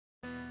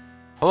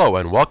Hello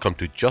and welcome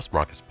to Just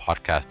Markets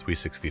Podcast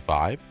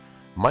 365.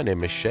 My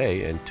name is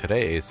Shay and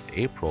today is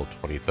April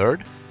 23rd,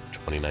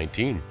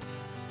 2019.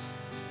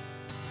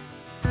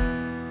 I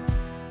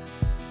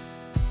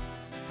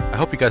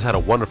hope you guys had a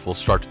wonderful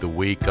start to the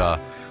week.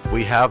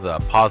 We have a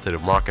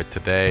positive market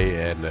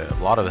today, and a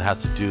lot of it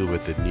has to do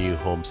with the new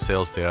home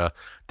sales data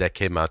that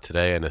came out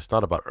today, and it's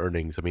not about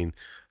earnings. I mean,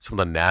 some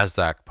of the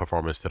NASDAQ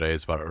performance today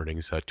is about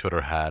earnings.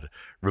 Twitter had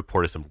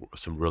reported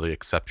some really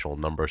exceptional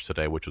numbers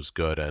today, which was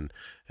good, and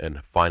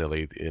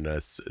finally,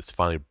 it's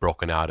finally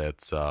broken out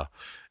its a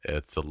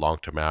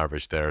long-term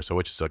average there, so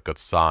which is a good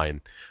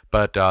sign.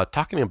 But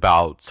talking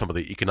about some of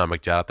the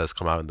economic data that's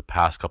come out in the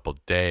past couple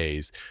of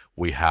days,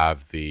 we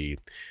have the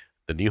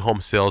new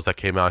home sales that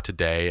came out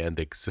today and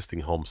the existing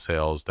home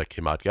sales that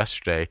came out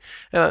yesterday,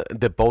 and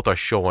they both are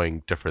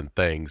showing different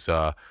things.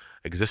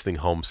 Existing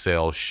home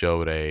sales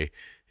showed a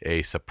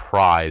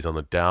surprise on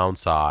the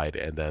downside,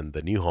 and then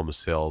the new home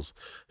sales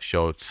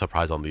showed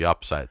surprise on the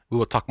upside. We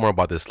will talk more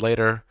about this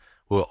later.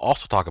 We will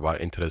also talk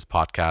about in today's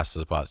podcast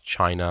is about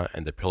China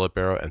and the Pillar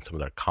Bureau and some of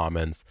their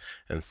comments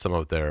and some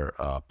of their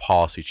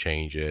policy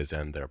changes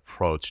and their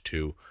approach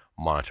to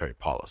monetary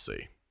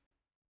policy.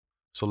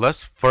 So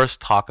let's first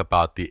talk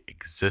about the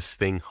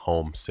existing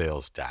home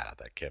sales data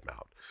that came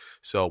out.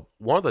 So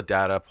one of the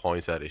data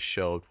points that it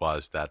showed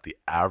was that the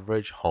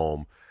average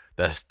home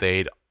that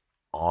stayed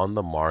on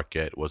the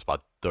market was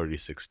about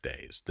 36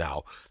 days.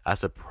 Now,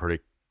 that's a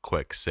pretty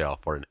quick sale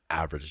for an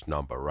average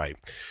number, right?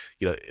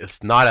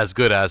 It's not as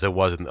good as it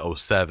was in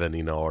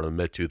 '07, or the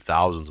mid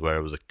 2000s where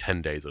it was like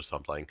 10 days or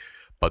something.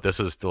 But this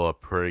is still a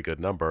pretty good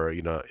number.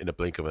 In a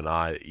blink of an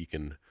eye, you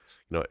can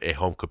a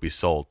home could be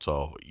sold,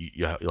 so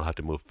you'll have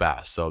to move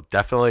fast. So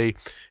definitely,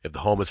 if the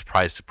home is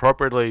priced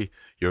appropriately,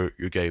 you're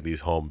getting these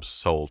homes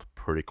sold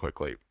pretty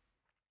quickly.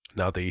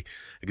 Now, the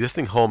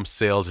existing home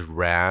sales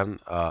ran,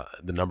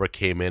 the number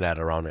came in at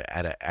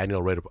an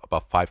annual rate of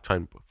about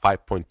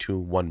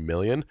 5.21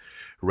 million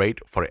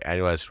rate for the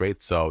annualized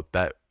rate. So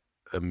that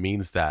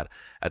means that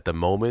at the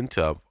moment,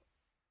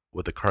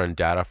 with the current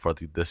data for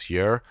this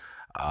year,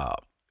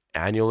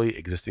 annually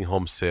existing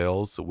home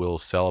sales will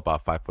sell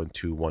about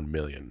 5.21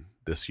 million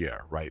this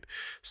year, right?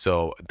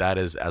 So that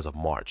is as of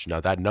March. Now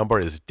that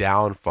number is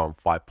down from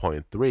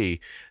 5.3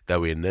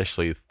 that we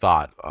initially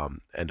thought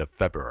end of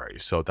February.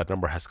 So that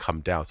number has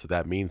come down. So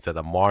that means that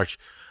the March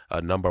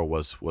number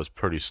was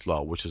pretty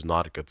slow, which is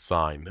not a good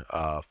sign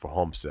for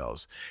home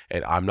sales.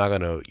 And I'm not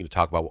going to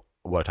talk about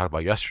what I talked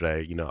about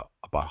yesterday,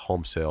 about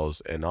home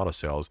sales and auto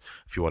sales.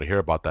 If you want to hear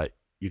about that,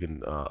 you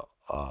can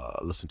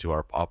listen to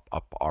our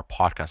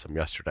podcast from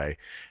yesterday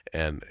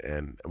and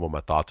what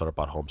my thoughts are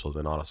about home sales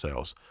and auto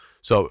sales.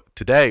 So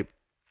today,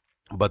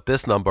 but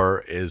this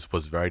number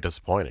was very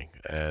disappointing,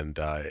 and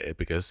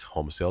because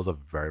home sales are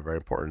very, very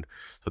important.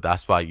 So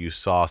that's why you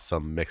saw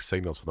some mixed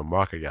signals from the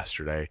market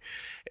yesterday,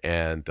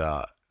 and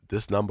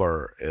this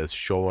number is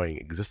showing,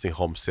 existing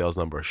home sales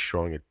number is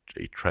showing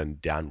a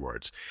trend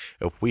downwards.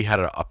 If we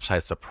had an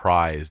upside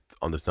surprise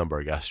on this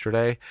number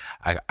yesterday,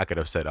 I could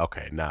have said,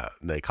 okay, now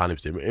the economy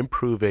is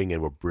improving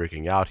and we're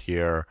breaking out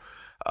here.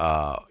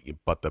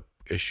 But the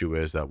issue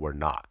is that we're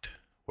not.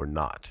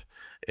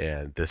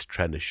 And this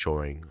trend is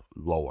showing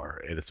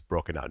lower, and it's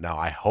broken out. Now,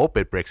 I hope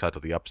it breaks out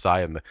to the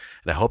upside, and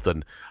I hope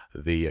that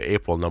the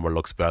April number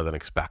looks better than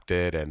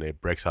expected, and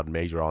it breaks out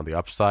major on the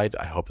upside.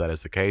 I hope that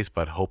is the case,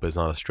 but hope is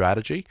not a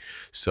strategy.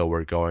 So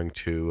we're going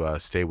to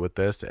stay with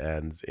this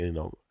and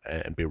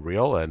be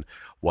real. And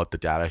what the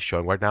data is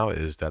showing right now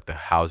is that the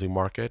housing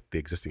market, the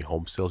existing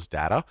home sales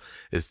data,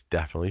 is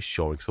definitely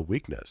showing some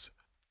weakness.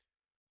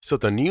 So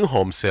the new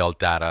home sale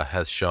data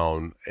has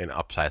shown an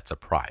upside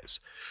surprise.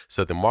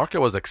 So the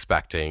market was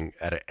expecting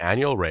at an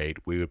annual rate,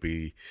 we would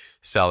be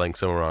selling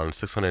somewhere around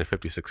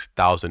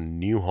 656,000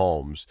 new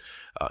homes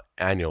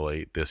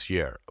annually this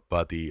year.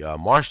 But the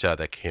March data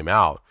that came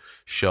out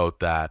showed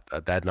that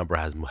that number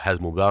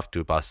has moved up to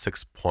about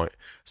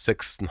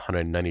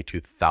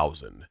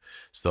 692,000.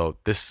 So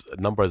this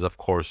number is, of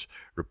course,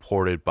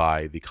 reported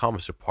by the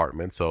Commerce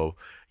Department. So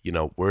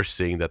we're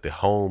seeing that the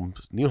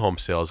new home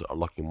sales are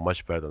looking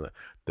much better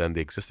than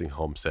the existing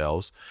home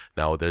sales.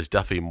 Now, there's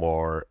definitely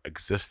more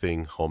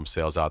existing home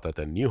sales out there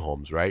than new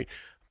homes, right?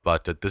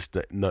 But this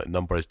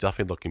number is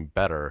definitely looking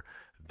better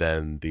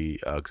than the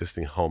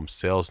existing home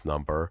sales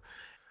number.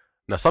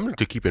 Now, something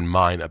to keep in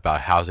mind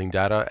about housing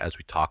data as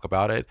we talk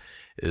about it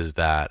is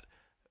that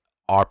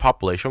our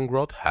population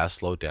growth has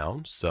slowed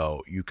down.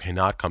 So you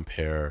cannot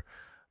compare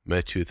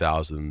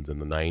mid-2000s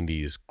and the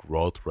 90s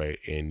growth rate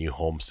in new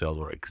home sales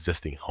or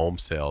existing home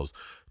sales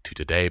to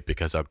today,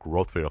 because our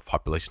growth rate of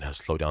population has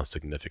slowed down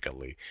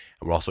significantly,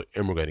 and we're also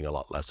immigrating a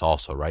lot less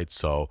also, right?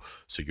 So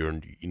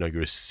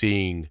you're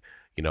seeing,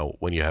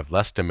 when you have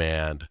less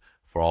demand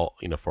for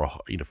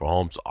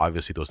homes,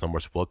 obviously those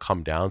numbers will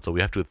come down. So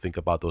we have to think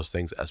about those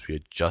things as we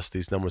adjust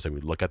these numbers and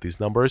we look at these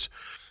numbers.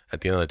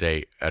 At the end of the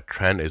day, a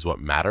trend is what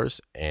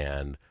matters,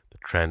 and the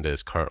trend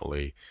is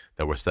currently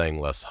that we're selling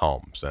less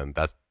homes, and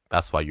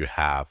that's why you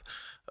have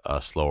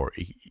slower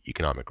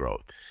economic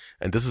growth.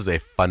 And this is a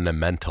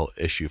fundamental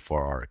issue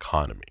for our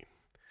economy.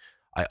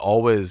 I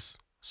always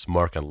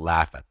smirk and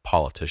laugh at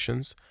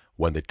politicians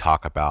when they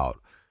talk about,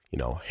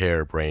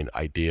 harebrained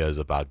ideas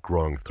about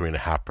growing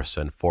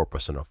 3.5%, 4%, or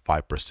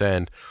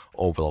 5%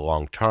 over the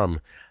long term.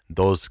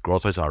 Those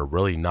growth rates are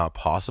really not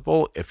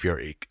possible if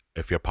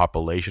your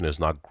population is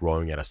not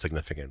growing at a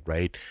significant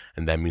rate,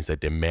 and that means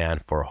that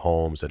demand for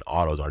homes and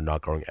autos are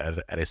not growing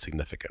at a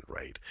significant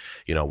rate.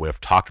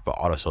 We've talked about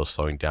auto sales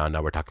slowing down.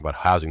 Now we're talking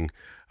about housing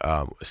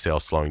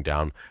sales slowing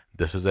down.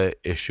 This is an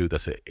issue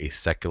that's a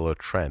secular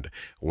trend.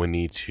 We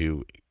need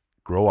to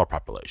grow our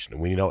population.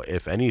 And we know,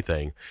 if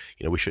anything,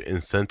 we should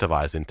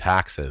incentivize in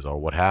taxes or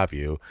what have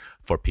you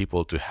for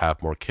people to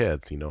have more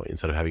kids,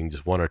 instead of having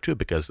just one or two,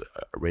 because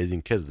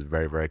raising kids is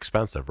very, very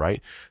expensive,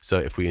 right? So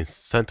if we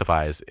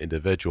incentivize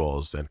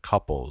individuals and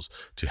couples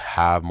to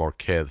have more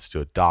kids,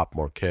 to adopt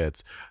more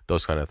kids,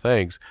 those kind of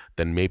things,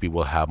 then maybe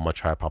we'll have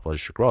much higher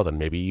population growth and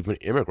maybe even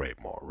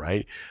immigrate more,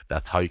 right?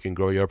 That's how you can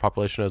grow your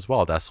population as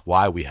well. That's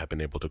why we have been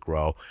able to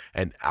grow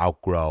and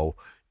outgrow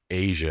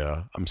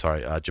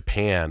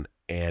Japan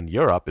and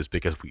Europe, is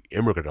because we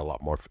immigrated a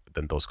lot more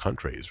than those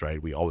countries, right?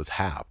 We always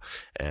have,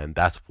 and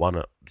it's one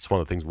of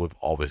the things we've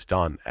always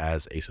done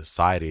as a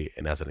society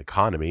and as an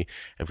economy,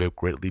 and we've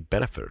greatly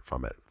benefited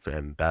from it,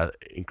 and that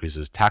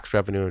increases tax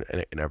revenue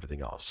and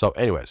everything else. So,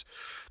 anyways,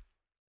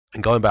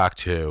 and going back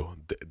to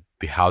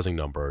the housing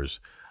numbers,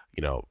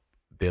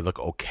 they look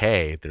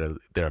okay.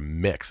 They're a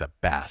mix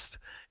at best,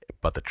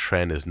 but the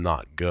trend is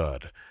not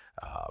good.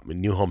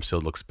 New home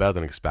sales looks better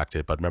than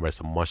expected, but remember, it's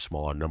a much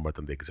smaller number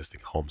than the existing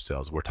home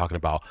sales. We're talking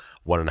about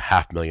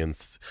 1.5 million,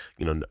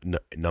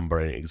 number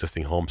in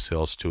existing home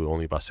sales to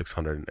only about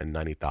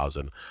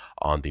 690,000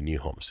 on the new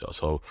home sales.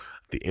 So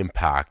the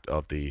impact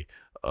of the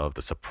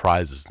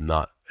surprise is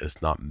not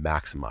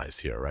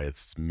maximized here, right?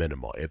 It's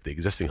minimal. If the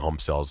existing home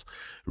sales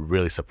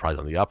really surprise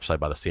on the upside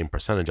by the same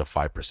percentage of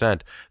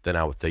 5%, then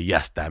I would say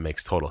yes, that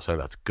makes total sense.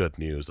 That's good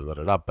news,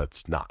 but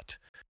it's not.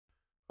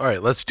 All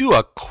right, let's do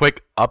a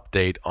quick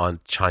update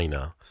on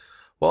China.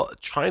 Well,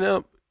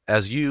 China,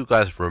 as you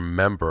guys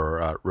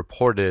remember,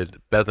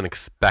 reported better than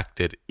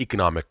expected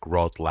economic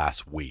growth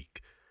last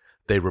week.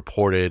 They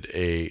reported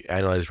a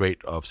annualized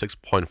rate of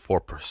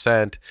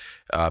 6.4%,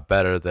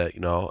 better than,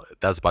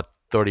 that's about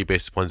 30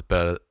 basis points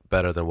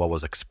better than what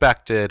was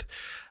expected.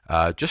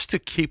 Just to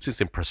keep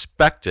this in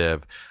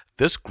perspective,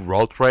 this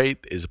growth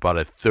rate is about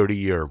a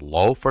 30-year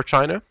low for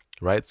China.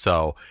 Right,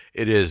 so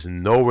it is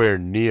nowhere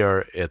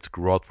near its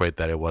growth rate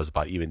that it was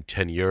about even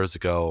 10 years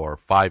ago or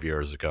 5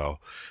 years ago.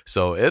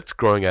 So it's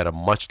growing at a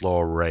much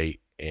lower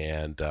rate,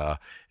 and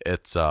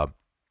it's the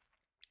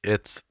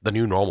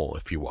new normal,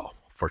 if you will,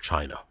 for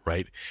China,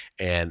 right?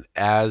 And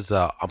as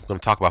I'm going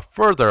to talk about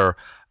further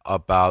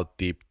about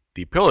the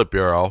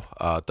Politburo,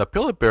 the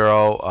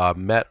Politburo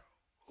met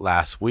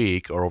last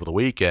week or over the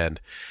weekend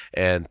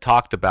and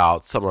talked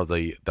about some of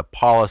the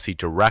policy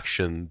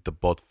direction, the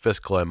both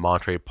fiscal and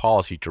monetary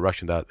policy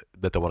direction that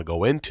they want to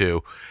go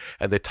into,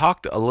 and they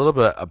talked a little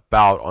bit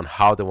about on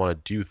how they want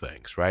to do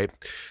things, right?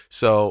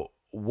 So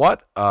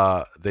what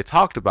they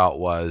talked about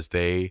was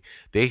they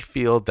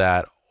feel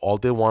that all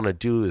they want to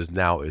do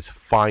is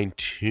fine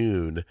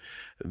tune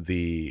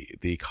the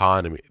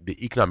economy,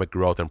 the economic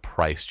growth and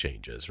price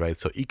changes, right?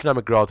 So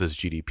economic growth is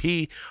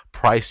GDP,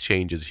 price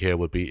changes here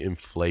would be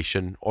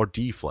inflation or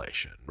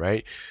deflation,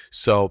 right?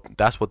 So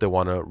that's what they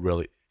want to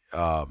really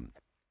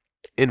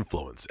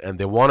influence, and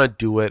they want to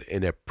do it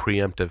in a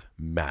preemptive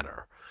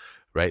manner,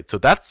 right? So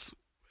that's,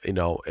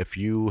 if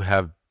you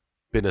have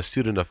been a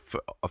student of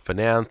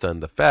finance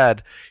and the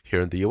Fed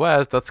here in the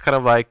U.S., that's kind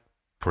of like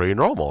pretty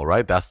normal,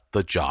 right? That's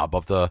the job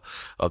of the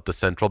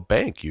central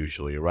bank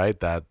usually, right?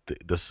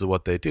 This is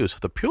what they do. So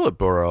the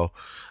Politburo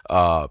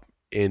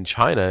in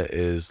China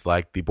is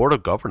like the board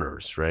of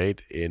governors,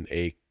 right, in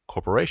a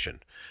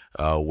corporation,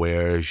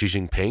 where Xi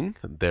Jinping,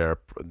 their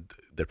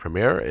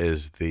premier,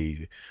 is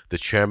the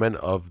chairman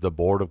of the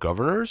board of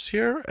governors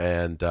here,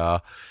 and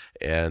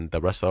the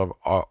rest of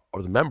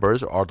the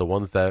members are the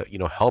ones that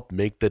help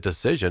make the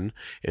decision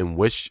in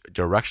which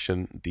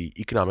direction the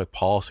economic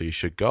policy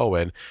should go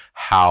and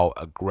how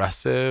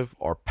aggressive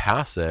or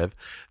passive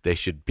they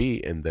should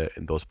be in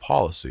those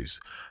policies.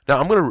 Now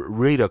I'm going to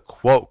read a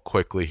quote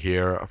quickly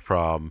here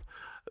from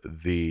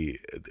the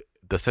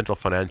Central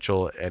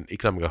Financial and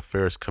Economic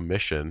Affairs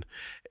Commission,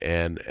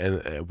 and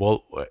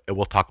we'll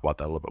talk about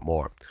that a little bit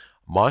more.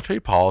 Monetary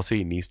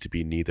policy needs to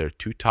be neither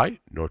too tight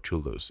nor too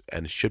loose,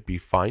 and should be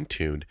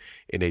fine-tuned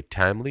in a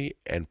timely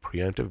and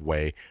preemptive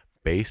way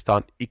based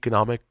on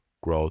economic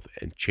growth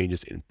and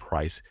changes in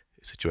price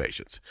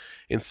situations.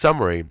 In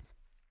summary,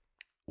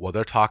 what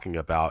they're talking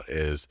about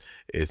is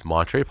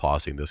monetary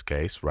policy in this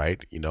case,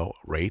 right?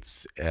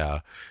 Rates,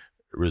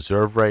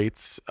 reserve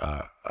rates,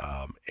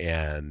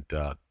 and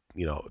the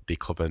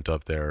equivalent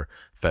of their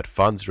Fed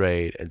funds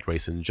rate and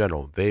rates in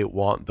general. They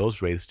want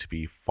those rates to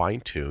be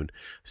fine-tuned,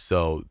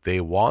 so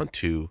they want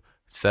to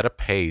set a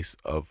pace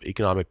of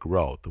economic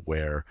growth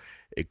where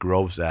it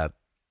grows at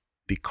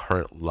the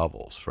current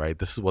levels, right?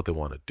 This is what they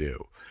want to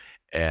do,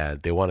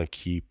 and they want to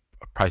keep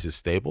prices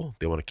stable.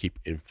 They want to keep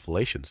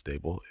inflation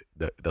stable.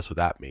 That's what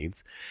that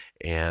means,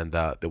 and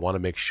they want to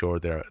make sure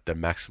they're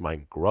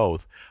maximizing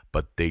growth,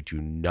 but they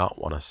do not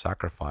want to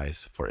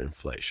sacrifice for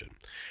inflation.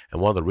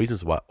 And one of the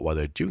reasons why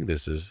they're doing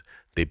this is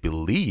they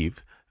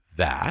believe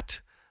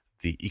that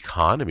the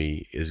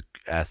economy is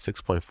at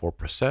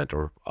 6.4%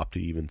 or up to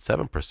even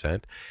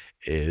 7%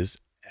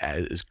 is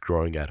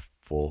growing at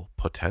full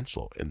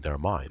potential in their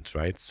minds,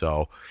 right?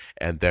 So,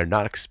 and they're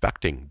not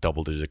expecting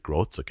double-digit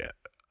growth again.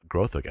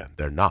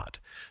 They're not.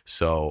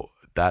 So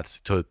that's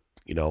to,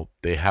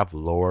 they have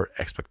lower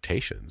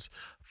expectations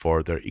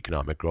for their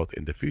economic growth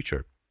in the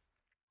future.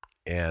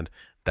 And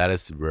that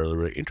is really,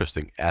 really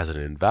interesting. As an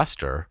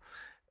investor,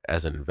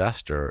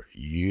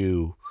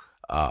 you,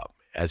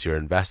 as you're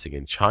investing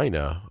in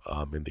China,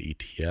 in the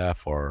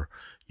ETF, or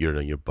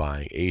you're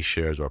buying A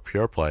shares or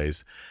pure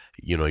plays,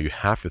 you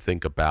have to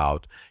think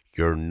about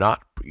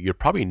you're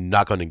probably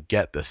not going to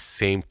get the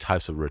same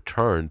types of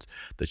returns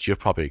that you've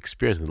probably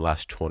experienced in the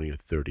last 20 or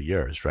 30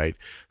 years, right?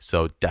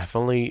 So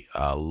definitely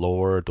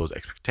lower those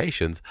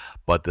expectations.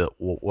 But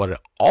what it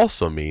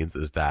also means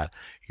is that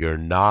you're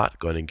not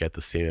going to get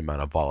the same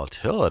amount of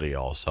volatility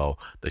also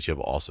that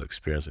you've also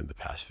experienced in the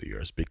past few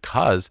years,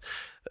 because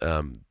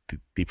the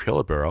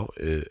Politburo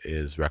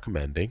is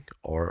recommending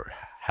or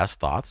has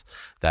thoughts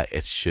that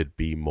it should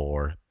be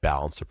more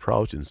balanced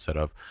approach instead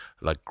of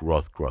like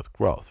growth,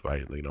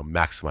 right?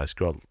 Maximize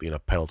growth,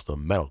 pedal to the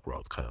metal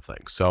growth kind of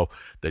thing. So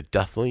they're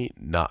definitely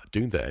not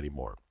doing that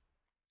anymore.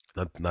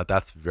 Now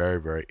that's very,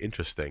 very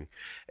interesting.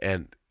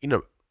 And,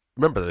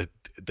 remember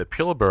the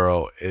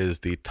Politburo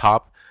is the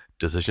top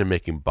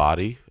decision-making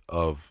body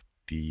of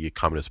the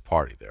Communist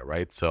Party there,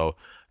 right? So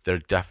they're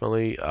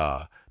definitely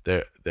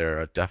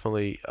they're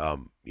definitely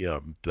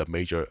the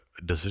major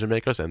decision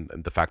makers, and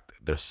the fact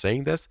that they're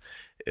saying this,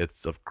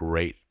 it's of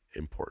great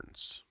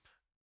importance.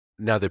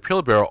 Now, the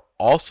Politburo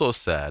also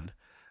said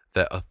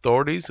that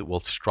authorities will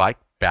strike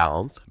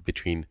balance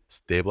between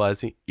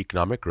stabilizing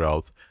economic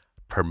growth,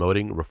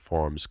 promoting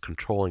reforms,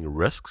 controlling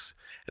risks,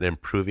 and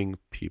improving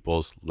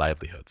people's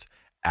livelihoods,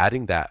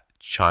 adding that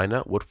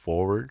China would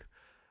forward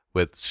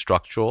with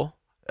structural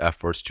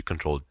efforts to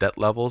control debt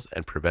levels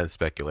and prevent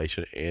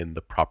speculation in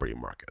the property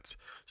markets.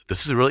 So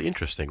this is really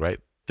interesting, right?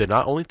 They're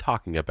not only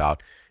talking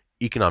about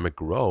economic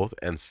growth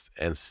and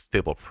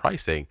stable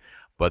pricing,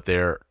 but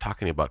they're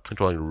talking about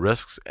controlling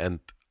risks and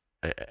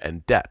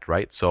debt,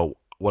 right? So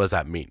what does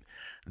that mean?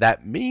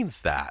 That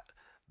means that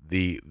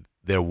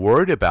they're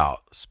worried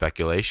about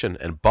speculation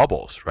and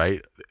bubbles,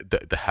 right?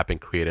 That have been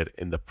created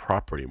in the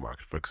property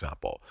market, for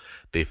example.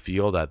 They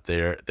feel that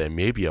there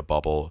may be a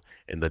bubble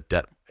in the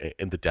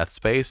debt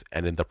space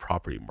and in the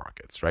property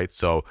markets, right?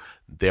 So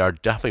they are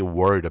definitely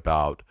worried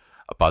about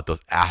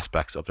those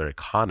aspects of their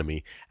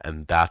economy,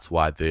 and that's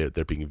why they're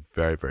being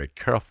very, very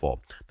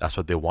careful. That's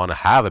why they want to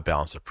have a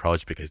balanced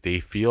approach, because they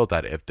feel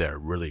that if they're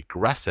really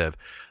aggressive,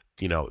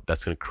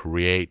 that's going to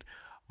create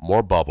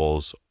more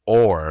bubbles,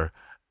 or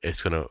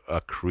it's going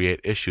to create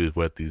issues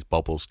where these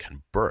bubbles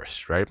can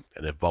burst, right?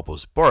 And if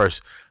bubbles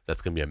burst,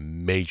 that's going to be a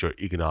major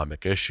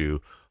economic issue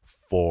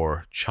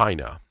for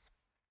China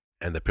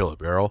and the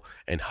Politburo,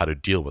 and how to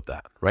deal with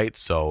that, right?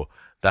 So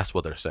that's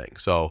what they're saying.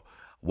 So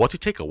what to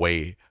take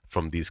away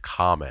from these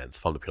comments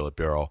from the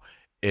Politburo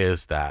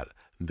is that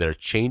they're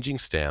changing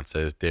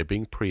stances, they're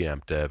being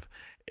preemptive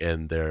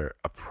in their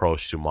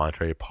approach to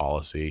monetary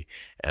policy,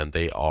 and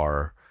they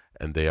are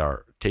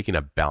taking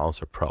a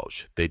balanced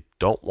approach. They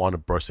don't want to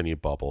burst any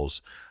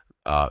bubbles.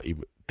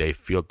 They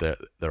feel that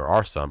there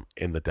are some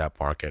in the debt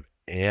market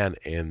and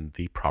in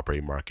the property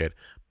market,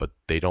 but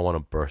they don't want to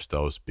burst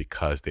those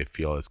because they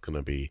feel it's going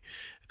to be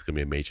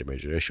a major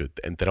issue,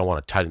 and they don't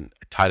want to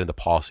tighten the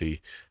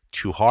policy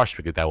too harsh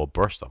because that will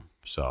burst them.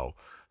 So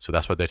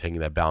that's why they're taking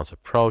that balanced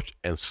approach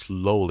and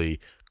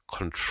slowly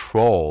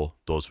control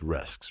those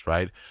risks,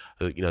 right?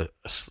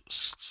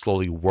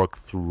 Slowly work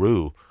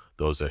through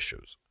those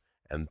issues.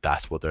 And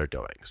that's what they're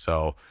doing.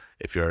 So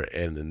if you're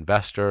an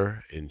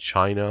investor in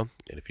China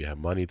and if you have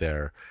money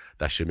there,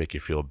 that should make you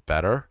feel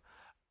better.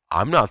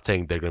 I'm not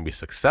saying they're going to be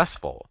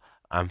successful.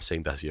 I'm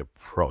saying that's the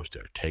approach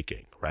they're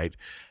taking, right?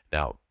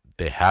 Now,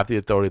 they have the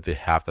authority, they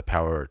have the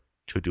power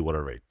to do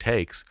whatever it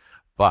takes,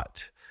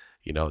 but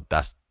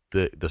this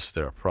is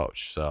their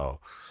approach. So,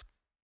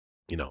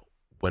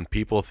 when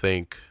people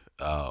think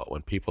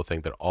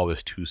they're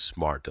always too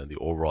smart and the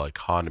overall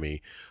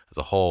economy as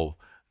a whole,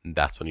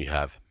 that's when you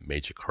have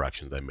major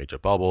corrections and major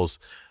bubbles.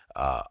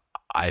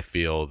 I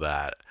feel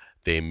that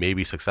they may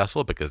be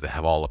successful because they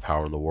have all the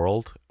power in the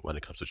world when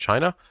it comes to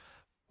China,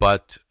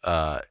 but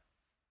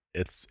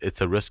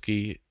it's a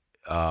risky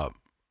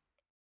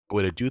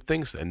way to do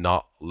things and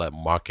not let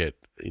market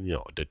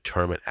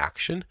determine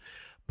action.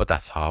 But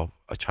that's how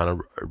China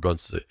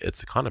runs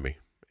its economy.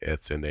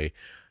 It's in a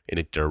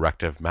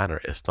directive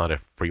manner. It's not a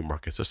free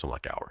market system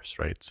like ours,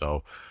 right?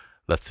 So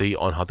let's see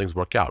on how things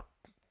work out.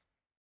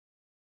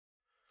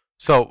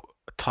 So,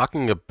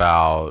 talking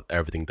about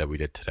everything that we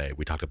did today,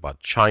 we talked about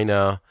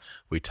China,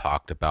 we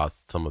talked about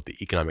some of the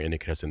economic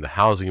indicators in the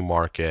housing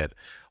market.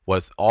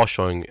 what's all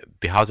showing,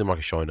 the housing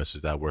market showing us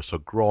is that we're still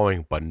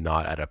growing, but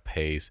not at a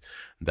pace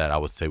that I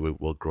would say we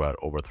will grow at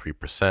over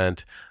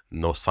 3%.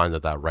 No signs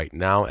of that right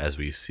now as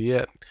we see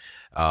it.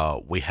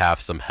 We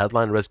have some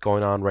headline risk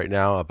going on right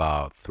now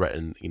about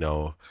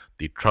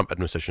the Trump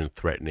administration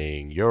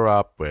threatening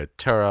Europe with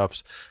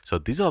tariffs. So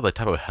these are the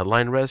type of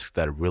headline risks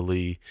that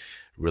really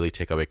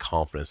take away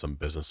confidence from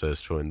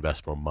businesses to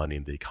invest more money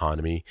in the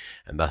economy,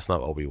 and that's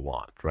not what we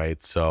want,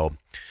 right? So,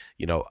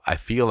 I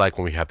feel like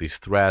when we have these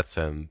threats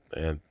and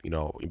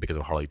because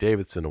of Harley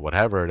Davidson or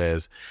whatever it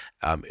is,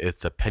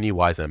 it's a penny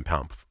wise and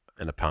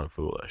a pound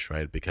foolish,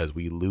 right? Because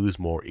we lose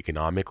more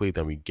economically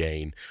than we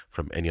gain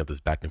from any of this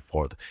back and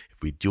forth.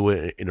 If we do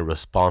it in a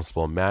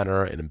responsible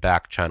manner, in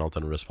back channels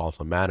in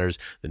responsible manners,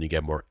 then you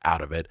get more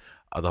out of it.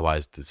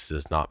 Otherwise, this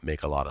does not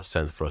make a lot of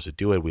sense for us to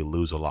do it. We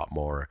lose a lot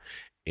more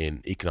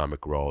in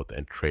economic growth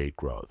and trade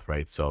growth,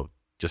 right? So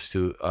just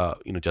to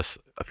just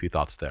a few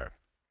thoughts there.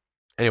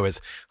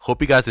 Anyways,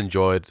 hope you guys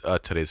enjoyed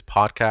today's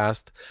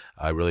podcast.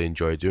 I really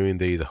enjoy doing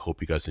these. I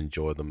hope you guys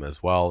enjoy them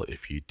as well.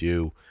 If you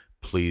do,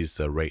 please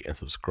rate and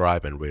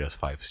subscribe and rate us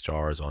 5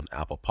 stars on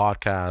Apple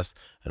Podcasts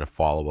and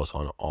follow us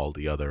on all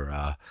the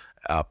other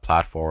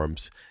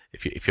platforms.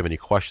 If you have any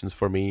questions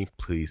for me,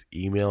 please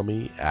email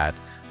me at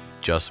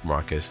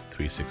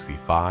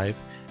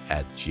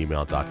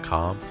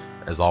justmarcus365@gmail.com.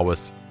 As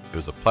always, it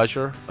was a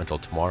pleasure. Until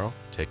tomorrow,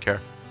 take care.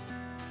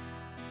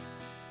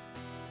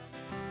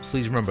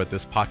 Please remember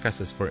this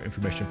podcast is for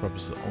information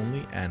purposes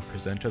only, and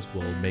presenters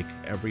will make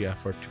every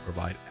effort to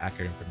provide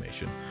accurate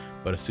information,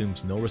 but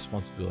assumes no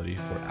responsibility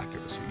for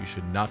accuracy. You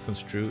should not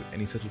construe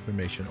any such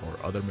information or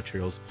other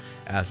materials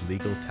as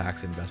legal,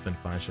 tax, investment,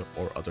 financial,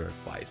 or other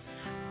advice.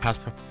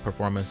 Past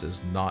performance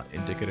is not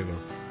indicative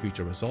of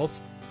future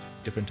results.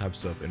 Different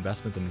types of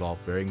investments involve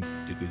varying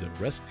degrees of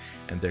risk,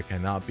 and there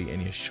cannot be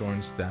any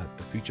assurance that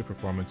the future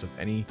performance of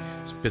any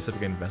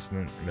specific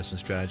investment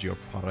strategy or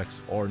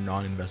products or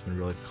non-investment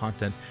related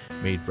content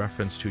made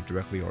reference to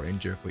directly or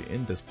indirectly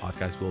in this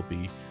podcast will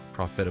be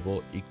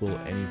profitable, equal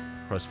any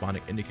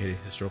corresponding indicated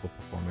historical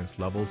performance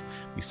levels,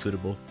 be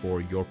suitable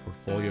for your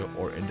portfolio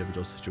or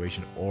individual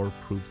situation, or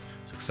prove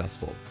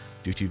successful.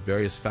 Due to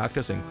various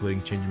factors,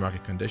 including changing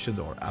market conditions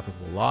or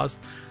applicable laws,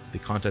 the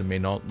content may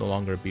no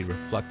longer be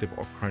reflective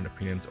of current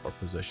opinions or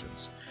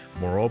positions.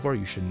 Moreover,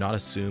 you should not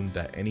assume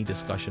that any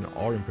discussion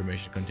or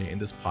information contained in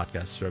this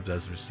podcast serves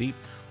as a receipt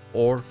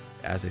or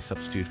as a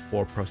substitute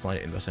for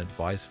personalized investment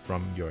advice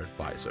from your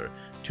advisor.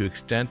 To the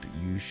extent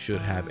you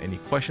should have any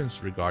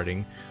questions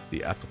regarding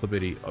the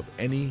applicability of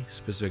any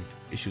specific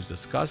issues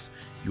discussed,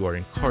 you are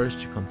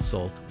encouraged to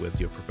consult with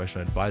your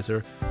professional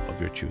advisor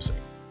of your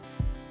choosing.